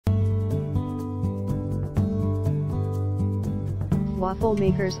Waffle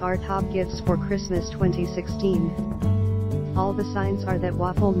makers are top gifts for Christmas 2016. All the signs are that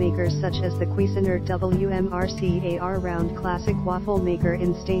waffle makers such as the Cuisinart WMRCAR round classic waffle maker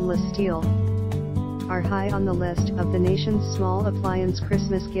in stainless steel are high on the list of the nation's small appliance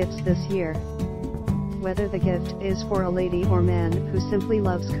Christmas gifts this year. Whether the gift is for a lady or man who simply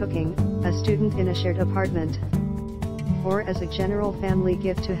loves cooking, a student in a shared apartment, or as a general family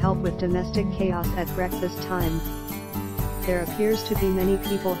gift to help with domestic chaos at breakfast time, there appears to be many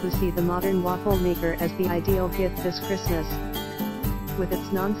people who see the modern waffle maker as the ideal gift this Christmas. With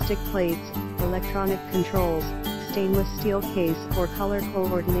its non-stick plates, electronic controls, stainless steel case or color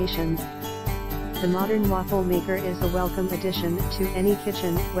coordination, the modern waffle maker is a welcome addition to any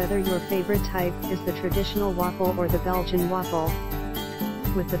kitchen, whether your favorite type is the traditional waffle or the Belgian waffle.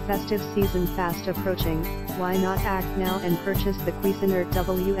 With the festive season fast approaching, why not act now and purchase the Cuisinart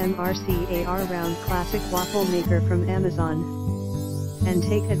WMRCAR round classic waffle maker from Amazon and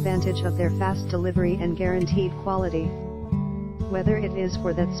take advantage of their fast delivery and guaranteed quality. Whether it is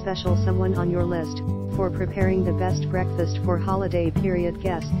for that special someone on your list, for preparing the best breakfast for holiday period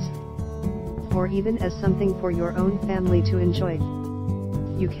guests, or even as something for your own family to enjoy,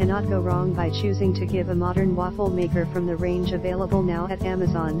 you cannot go wrong by choosing to give a modern waffle maker from the range available now at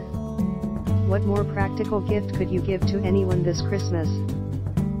Amazon. What more practical gift could you give to anyone this Christmas?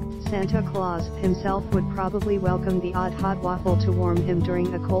 Santa Claus himself would probably welcome the odd hot waffle to warm him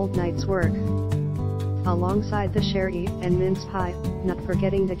during a cold night's work, alongside the sherry and mince pie, not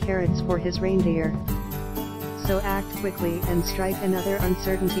forgetting the carrots for his reindeer. So act quickly and strike another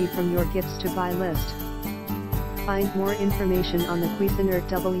uncertainty from your gifts to buy list. Find more information on the Cuisinart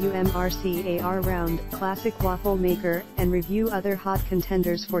WMRCAR round classic waffle maker and review other hot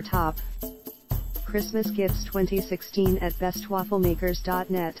contenders for top Christmas gifts 2016 at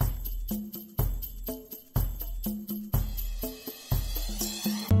bestwafflemakers.net.